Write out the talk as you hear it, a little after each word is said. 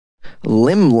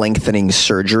Limb lengthening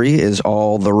surgery is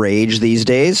all the rage these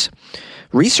days.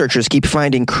 Researchers keep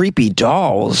finding creepy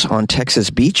dolls on Texas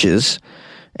beaches,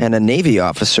 and a Navy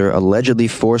officer allegedly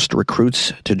forced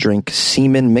recruits to drink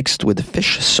semen mixed with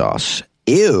fish sauce.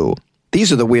 Ew.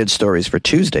 These are the weird stories for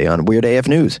Tuesday on Weird AF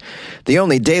News, the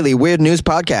only daily weird news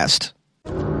podcast.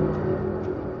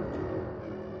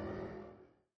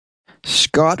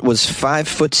 Scott was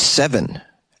 5'7".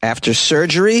 After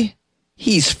surgery,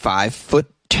 he's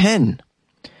 5'10".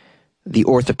 The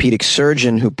orthopedic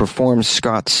surgeon who performed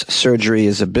Scott's surgery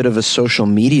is a bit of a social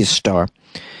media star.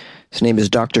 His name is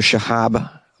Dr. Shahab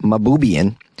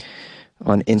Mahboubian.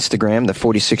 On Instagram, the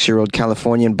 46-year-old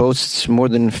Californian boasts more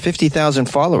than 50,000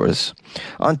 followers.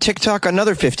 On TikTok,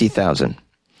 another 50,000.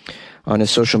 On his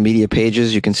social media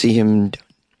pages, you can see him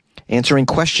answering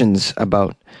questions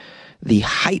about the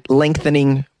height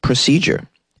lengthening procedure.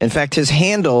 In fact, his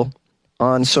handle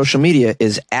on social media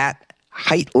is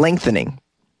 @height lengthening.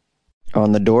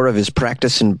 On the door of his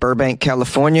practice in Burbank,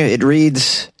 California, it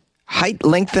reads, Height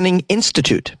Lengthening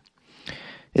Institute.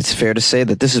 It's fair to say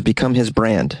that this has become his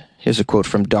brand. Here's a quote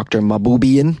from Dr.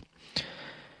 Mahboubian.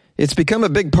 It's become a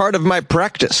big part of my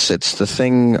practice. It's the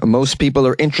thing most people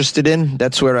are interested in.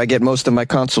 That's where I get most of my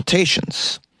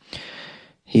consultations.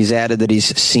 He's added that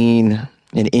he's seen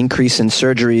an increase in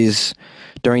surgeries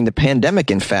during the pandemic,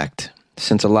 in fact.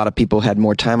 Since a lot of people had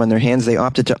more time on their hands, they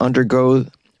opted to undergo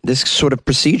this sort of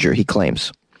procedure, he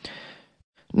claims.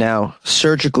 Now,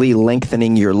 surgically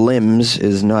lengthening your limbs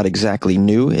is not exactly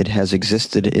new. It has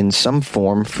existed in some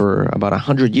form for about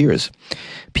 100 years.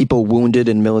 People wounded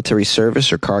in military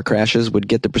service or car crashes would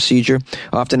get the procedure,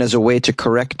 often as a way to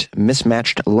correct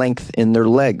mismatched length in their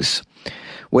legs.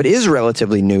 What is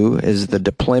relatively new is the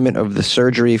deployment of the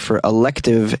surgery for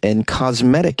elective and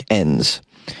cosmetic ends.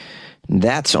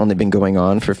 That's only been going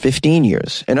on for 15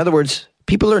 years. In other words,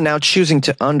 people are now choosing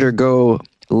to undergo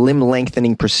limb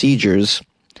lengthening procedures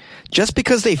just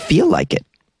because they feel like it.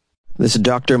 This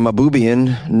Dr.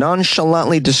 Mahboubian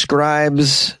nonchalantly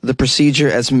describes the procedure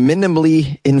as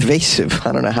minimally invasive.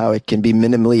 I don't know how it can be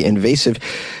minimally invasive.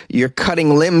 You're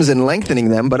cutting limbs and lengthening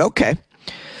them, but okay.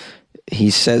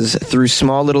 He says through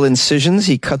small little incisions,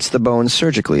 he cuts the bone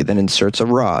surgically, then inserts a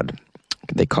rod.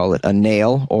 They call it a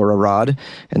nail or a rod,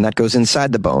 and that goes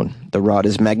inside the bone. The rod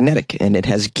is magnetic, and it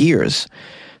has gears.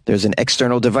 There's an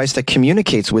external device that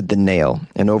communicates with the nail,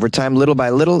 and over time, little by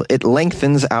little, it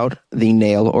lengthens out the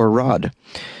nail or rod.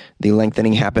 The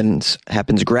lengthening happens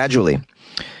gradually,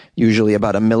 usually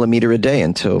about 1 millimeter a day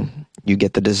until you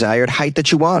get the desired height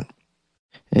that you want.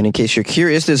 And in case you're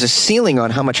curious, there's a ceiling on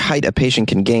how much height a patient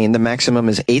can gain. The maximum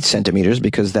is 8 centimeters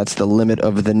because that's the limit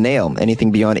of the nail.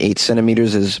 Anything beyond 8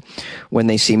 centimeters is when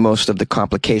they see most of the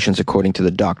complications, according to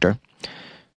the doctor.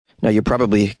 Now, you're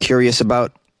probably curious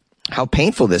about how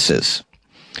painful this is.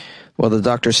 Well, the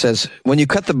doctor says, when you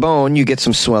cut the bone, you get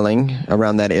some swelling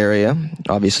around that area.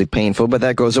 Obviously painful, but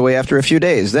that goes away after a few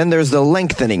days. Then there's the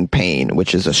lengthening pain,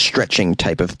 which is a stretching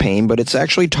type of pain, but it's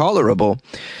actually tolerable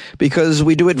because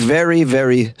we do it very,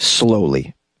 very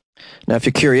slowly. Now, if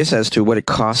you're curious as to what it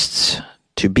costs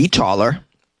to be taller,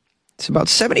 it's about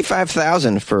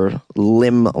 $75,000 for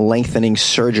limb lengthening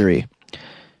surgery.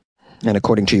 And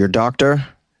according to your doctor,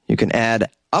 you can add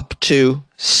up to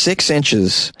 6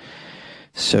 inches.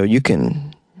 So you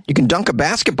can dunk a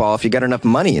basketball if you got enough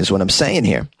money, is what I'm saying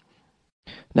here.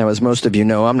 Now, as most of you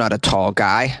know, I'm not a tall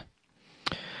guy.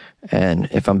 And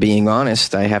if I'm being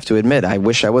honest, I have to admit, I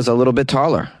wish I was a little bit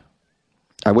taller.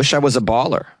 I wish I was a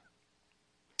baller.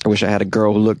 I wish I had a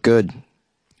girl who looked good.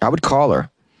 I would call her.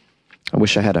 I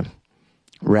wish I had a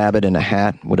rabbit in a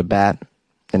hat with a bat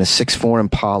and a 6'4"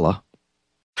 Impala.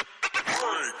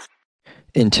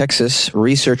 In Texas,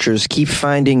 researchers keep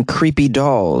finding creepy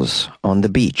dolls on the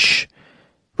beach.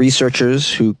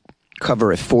 Researchers who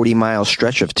cover a 40-mile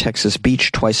stretch of Texas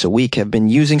beach twice a week have been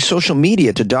using social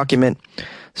media to document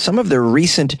some of their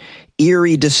recent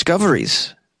eerie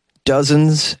discoveries.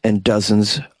 Dozens and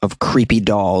dozens of creepy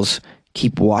dolls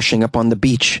keep washing up on the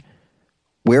beach.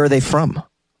 Where are they from?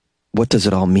 What does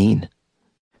it all mean?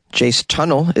 Jace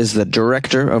Tunnell is the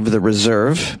director of the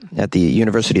reserve at the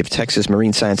University of Texas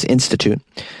Marine Science Institute.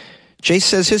 Jace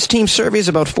says his team surveys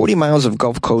about 40 miles of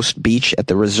Gulf Coast beach at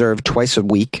the reserve twice a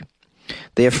week.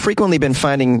 They have frequently been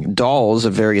finding dolls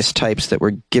of various types that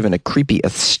were given a creepy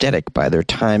aesthetic by their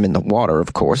time in the water,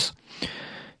 of course.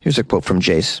 Here's a quote from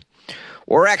Jace.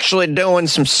 We're actually doing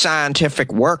some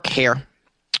scientific work here.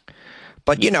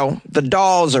 But, the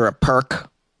dolls are a perk.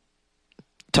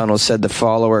 Tunnell said the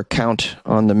follower count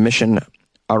on the Mission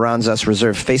Aransas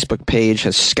Reserve Facebook page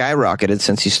has skyrocketed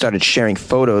since he started sharing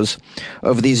photos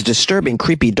of these disturbing,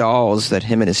 creepy dolls that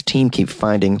him and his team keep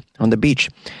finding on the beach.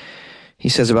 He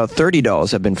says about 30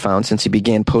 dolls have been found since he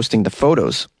began posting the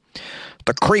photos.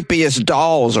 The creepiest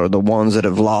dolls are the ones that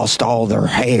have lost all their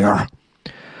hair.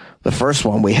 The first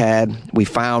one we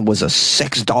found was a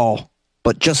sex doll,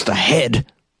 but just the head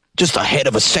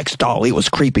of a sex doll. It was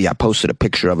creepy. I posted a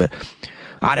picture of it.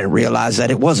 I didn't realize that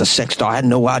it was a sex doll. I had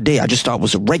no idea. I just thought it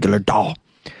was a regular doll.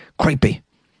 Creepy.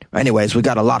 Anyways, we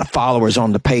got a lot of followers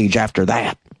on the page after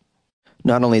that.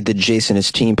 Not only did Jason and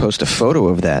his team post a photo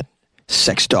of that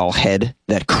sex doll head,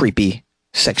 that creepy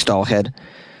sex doll head,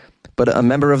 but a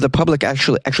member of the public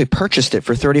actually purchased it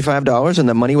for $35, and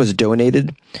the money was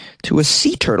donated to a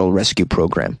sea turtle rescue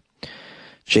program.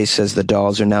 Jay says the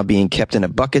dolls are now being kept in a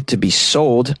bucket to be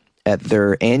sold at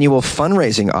their annual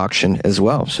fundraising auction as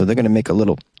well. So they're going to make a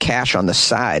little cash on the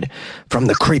side from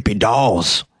the creepy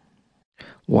dolls.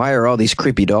 Why are all these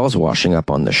creepy dolls washing up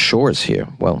on the shores here?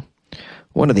 Well,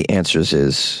 one of the answers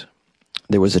is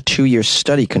there was a 2-year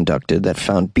study conducted that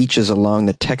found beaches along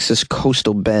the Texas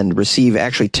coastal bend receive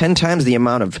actually 10 times the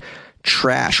amount of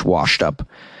trash washed up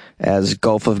as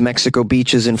Gulf of Mexico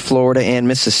beaches in Florida and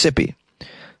Mississippi.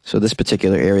 So this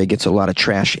particular area gets a lot of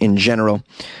trash in general.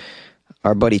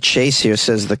 Our buddy Chase here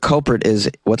says the culprit is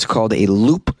what's called a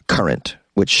loop current,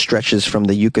 which stretches from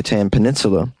the Yucatan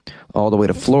Peninsula all the way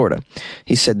to Florida.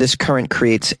 He said this current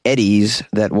creates eddies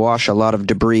that wash a lot of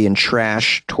debris and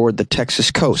trash toward the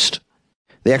Texas coast.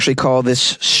 They actually call this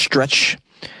stretch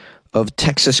of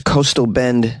Texas coastal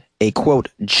bend a, quote,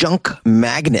 junk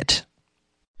magnet.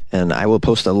 And I will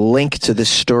post a link to this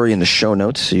story in the show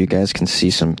notes so you guys can see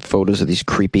some photos of these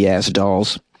creepy-ass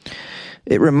dolls.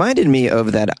 It reminded me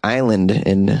of that island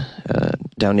in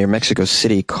down near Mexico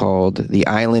City called the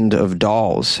Island of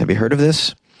Dolls. Have you heard of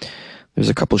this? There's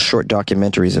a couple short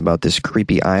documentaries about this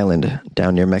creepy island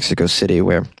down near Mexico City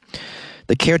where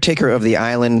the caretaker of the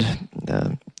island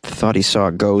thought he saw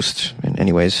a ghost. And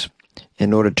anyways,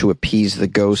 in order to appease the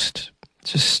ghost,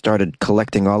 just started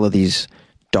collecting all of these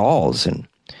dolls and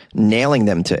nailing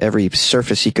them to every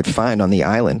surface he could find on the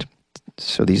island.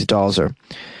 So these dolls are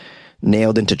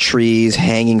nailed into trees,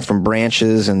 hanging from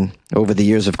branches, and over the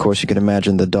years, of course, you can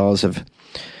imagine the dolls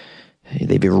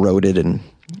they've eroded and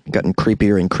gotten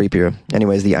creepier and creepier.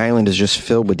 Anyways, the island is just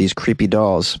filled with these creepy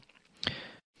dolls.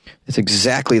 It's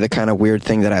exactly the kind of weird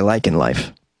thing that I like in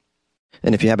life.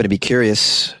 And if you happen to be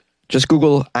curious, just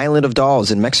Google Island of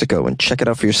Dolls in Mexico and check it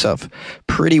out for yourself.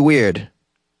 Pretty weird.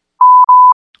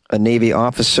 A Navy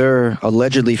officer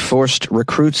allegedly forced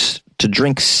recruits to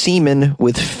drink semen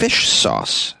with fish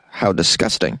sauce. How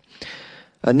disgusting.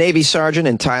 A Navy sergeant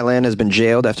in Thailand has been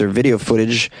jailed after video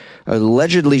footage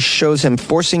allegedly shows him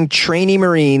forcing trainee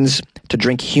Marines to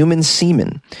drink human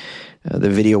semen. The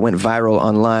video went viral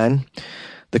online.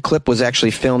 The clip was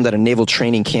actually filmed at a naval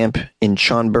training camp in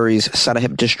Chonburi's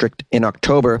Sattahip district in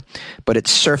October, but it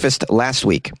surfaced last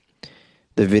week.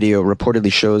 The video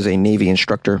reportedly shows a Navy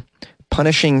instructor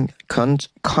punishing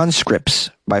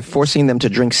conscripts by forcing them to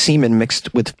drink semen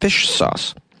mixed with fish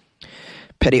sauce.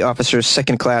 Petty Officer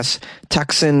Second Class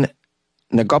Taksin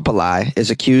Nagopalai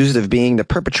is accused of being the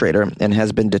perpetrator and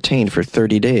has been detained for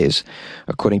 30 days,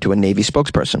 according to a Navy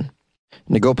spokesperson.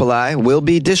 Nagopalai will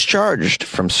be discharged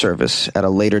from service at a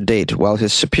later date, while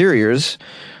his superiors,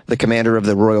 the commander of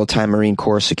the Royal Thai Marine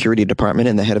Corps Security Department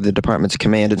and the head of the department's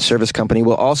command and service company,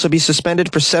 will also be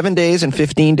suspended for 7 days and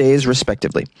 15 days,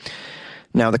 respectively.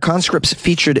 Now, the conscripts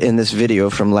featured in this video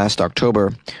from last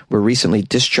October were recently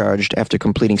discharged after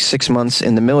completing 6 months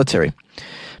in the military.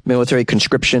 Military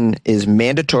conscription is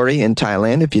mandatory in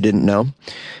Thailand, if you didn't know.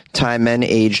 Thai men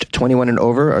aged 21 and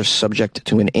over are subject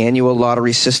to an annual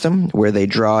lottery system where they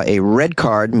draw a red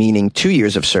card, meaning 2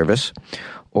 years of service,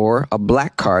 or a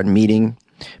black card, meaning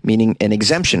an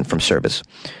exemption from service.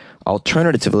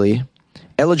 Alternatively,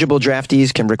 eligible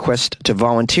draftees can request to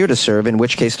volunteer to serve, in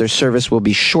which case their service will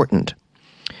be shortened.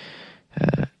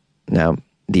 Now,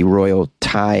 the Royal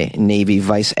Thai Navy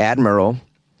Vice Admiral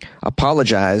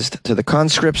apologized to the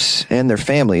conscripts and their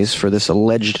families for this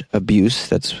alleged abuse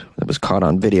that was caught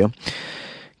on video,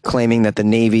 claiming that the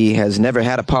Navy has never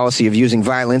had a policy of using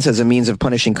violence as a means of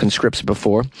punishing conscripts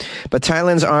before. But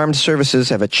Thailand's armed services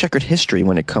have a checkered history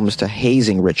when it comes to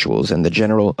hazing rituals and the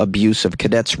general abuse of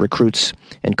cadets, recruits,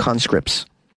 and conscripts.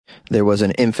 There was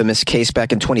an infamous case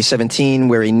back in 2017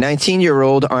 where a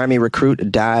 19-year-old Army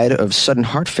recruit died of sudden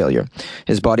heart failure.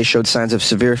 His body showed signs of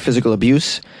severe physical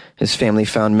abuse. His family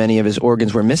found many of his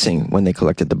organs were missing when they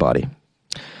collected the body.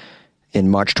 In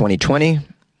March 2020,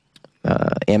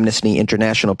 Amnesty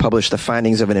International published the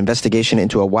findings of an investigation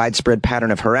into a widespread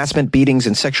pattern of harassment, beatings,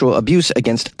 and sexual abuse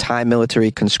against Thai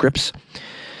military conscripts.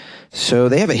 So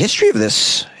they have a history of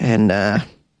this, and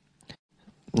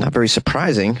not very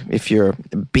surprising if you're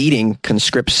beating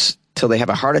conscripts until they have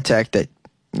a heart attack that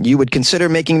you would consider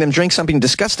making them drink something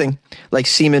disgusting, like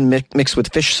semen mixed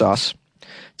with fish sauce.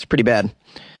 It's pretty bad.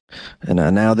 And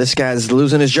now this guy's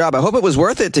losing his job. I hope it was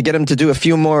worth it to get him to do a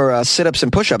few more sit-ups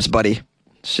and push-ups, buddy.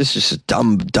 It's just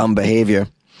dumb behavior.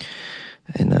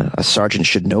 And a sergeant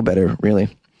should know better,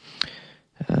 really.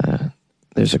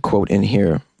 There's a quote in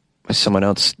here by someone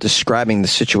else describing the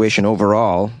situation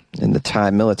overall in the Thai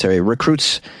military.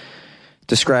 Recruits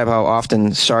describe how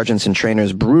often sergeants and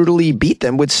trainers brutally beat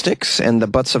them with sticks and the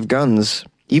butts of guns,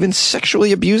 even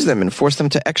sexually abuse them and force them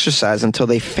to exercise until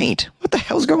they faint. What the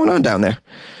hell's going on down there?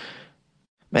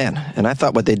 Man, and I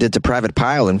thought what they did to Private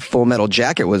Pyle in Full Metal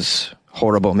Jacket was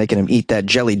horrible, making him eat that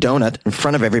jelly donut in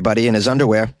front of everybody in his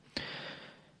underwear.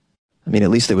 I mean, at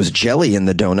least there was jelly in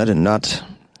the donut and not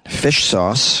fish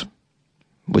sauce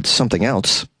with something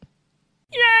else.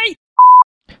 Yay!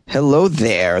 Hello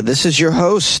there. This is your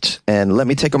host, and let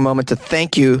me take a moment to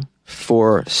thank you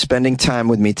for spending time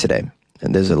with me today.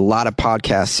 And there's a lot of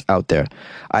podcasts out there.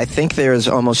 I think there's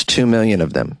almost 2 million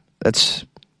of them.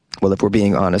 Well, if we're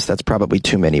being honest, that's probably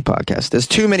too many podcasts. There's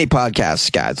too many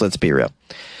podcasts, guys. Let's be real.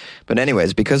 But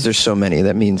anyways, because there's so many,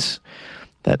 that means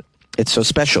that it's so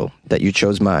special that you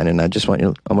chose mine. And I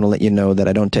want to let you know that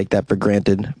I don't take that for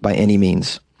granted by any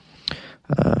means.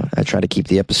 I try to keep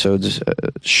the episodes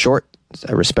short.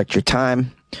 I respect your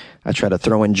time. I try to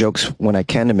throw in jokes when I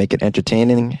can to make it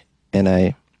entertaining. And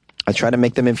I try to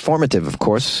make them informative, of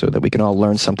course, so that we can all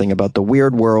learn something about the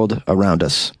weird world around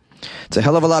us. It's a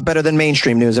hell of a lot better than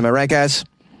mainstream news. Am I right, guys?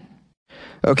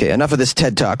 Okay, enough of this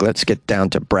TED Talk. Let's get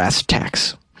down to brass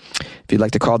tacks. If you'd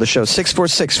like to call the show,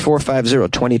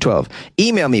 646-450-2012.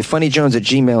 Email me,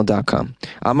 funnyjones@gmail.com.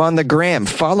 I'm on the gram.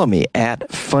 Follow me at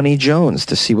funnyjones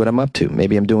to see what I'm up to.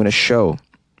 Maybe I'm doing a show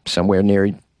somewhere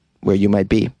near where you might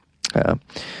be. And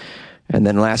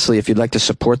then lastly, if you'd like to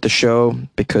support the show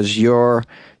because you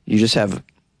just have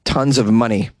tons of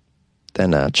money,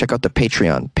 then check out the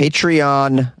Patreon.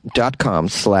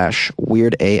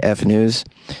 Patreon.com/WeirdAFnews.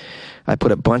 I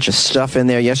put a bunch of stuff in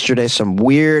there yesterday, some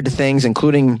weird things,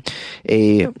 including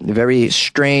a very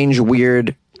strange,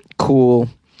 weird, cool,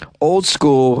 old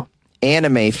school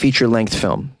anime feature-length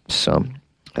film. So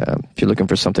if you're looking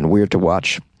for something weird to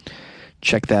watch,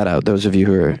 check that out, those of you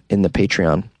who are in the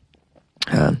Patreon.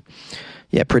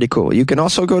 Yeah, pretty cool. You can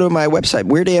also go to my website,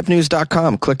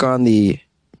 weirdafnews.com. Click on the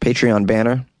Patreon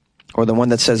banner or the one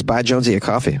that says Buy Jonesy a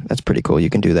Coffee. That's pretty cool. You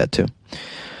can do that too.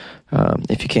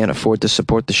 If you can't afford to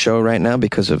support the show right now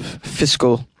because of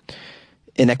fiscal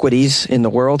inequities in the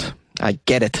world, I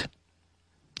get it.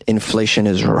 Inflation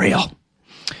is real.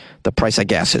 The price of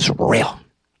gas is real.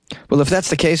 Well, if that's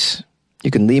the case,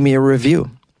 you can leave me a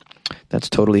review. That's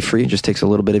totally free. It just takes a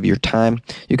little bit of your time.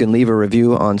 You can leave a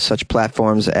review on such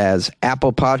platforms as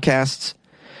Apple Podcasts,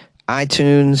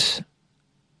 iTunes,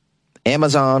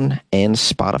 Amazon, and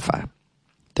Spotify.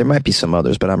 There might be some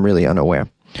others, but I'm really unaware.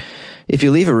 If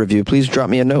you leave a review, please drop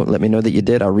me a note. Let me know that you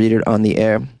did. I'll read it on the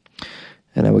air,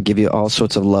 and I will give you all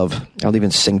sorts of love. I'll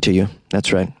even sing to you.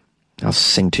 That's right. I'll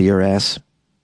sing to your ass.